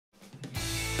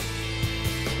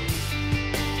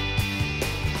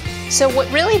So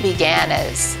what really began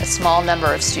as a small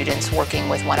number of students working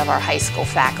with one of our high school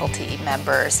faculty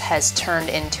members has turned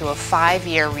into a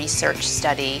 5-year research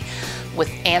study with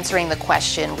answering the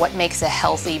question, what makes a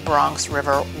healthy Bronx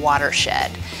River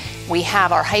watershed? We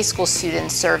have our high school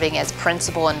students serving as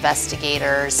principal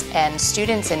investigators and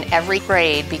students in every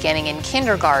grade, beginning in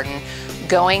kindergarten,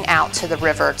 going out to the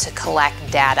river to collect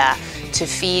data to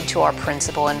feed to our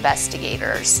principal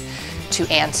investigators to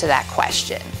answer that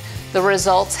question. The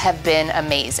results have been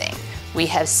amazing. We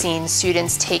have seen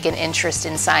students take an interest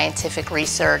in scientific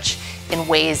research in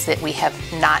ways that we have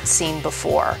not seen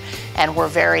before, and we're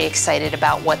very excited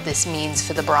about what this means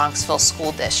for the Bronxville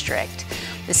School District.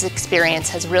 This experience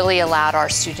has really allowed our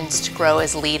students to grow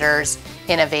as leaders,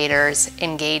 innovators,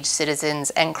 engaged citizens,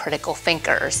 and critical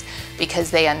thinkers,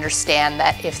 because they understand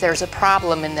that if there's a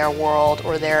problem in their world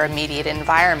or their immediate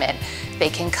environment, they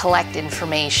can collect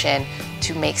information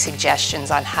to make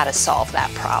suggestions on how to solve that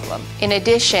problem. In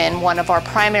addition, one of our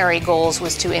primary goals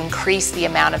was to increase the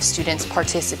amount of students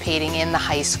participating in the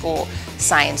high school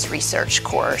science research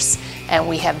course, and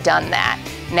we have done that.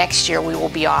 Next year we will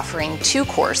be offering 2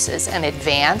 courses, an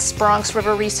advanced Bronx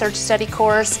River Research Study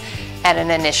course and an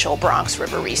initial Bronx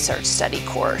River Research Study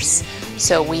course.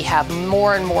 So we have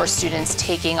more and more students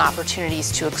taking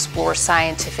opportunities to explore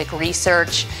scientific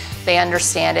research. They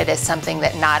understand it as something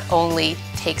that not only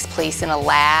takes place in a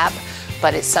lab,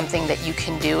 but it's something that you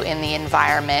can do in the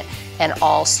environment, and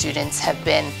all students have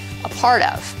been a part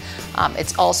of.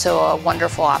 It's also a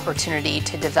wonderful opportunity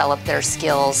to develop their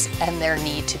skills and their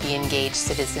need to be engaged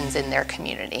citizens in their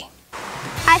community.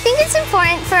 I think it's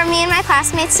important for me and my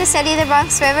classmates to study the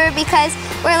Bronx River because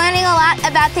we're learning a lot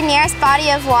about the nearest body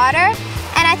of water,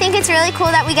 and I think it's really cool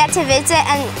that we get to visit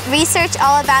and research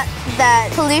all about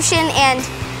the pollution and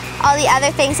all the other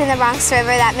things in the Bronx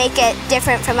River that make it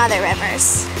different from other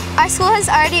rivers. Our school has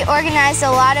already organized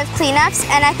a lot of cleanups,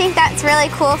 and I think that's really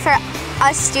cool for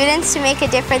us students to make a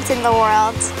difference in the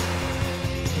world.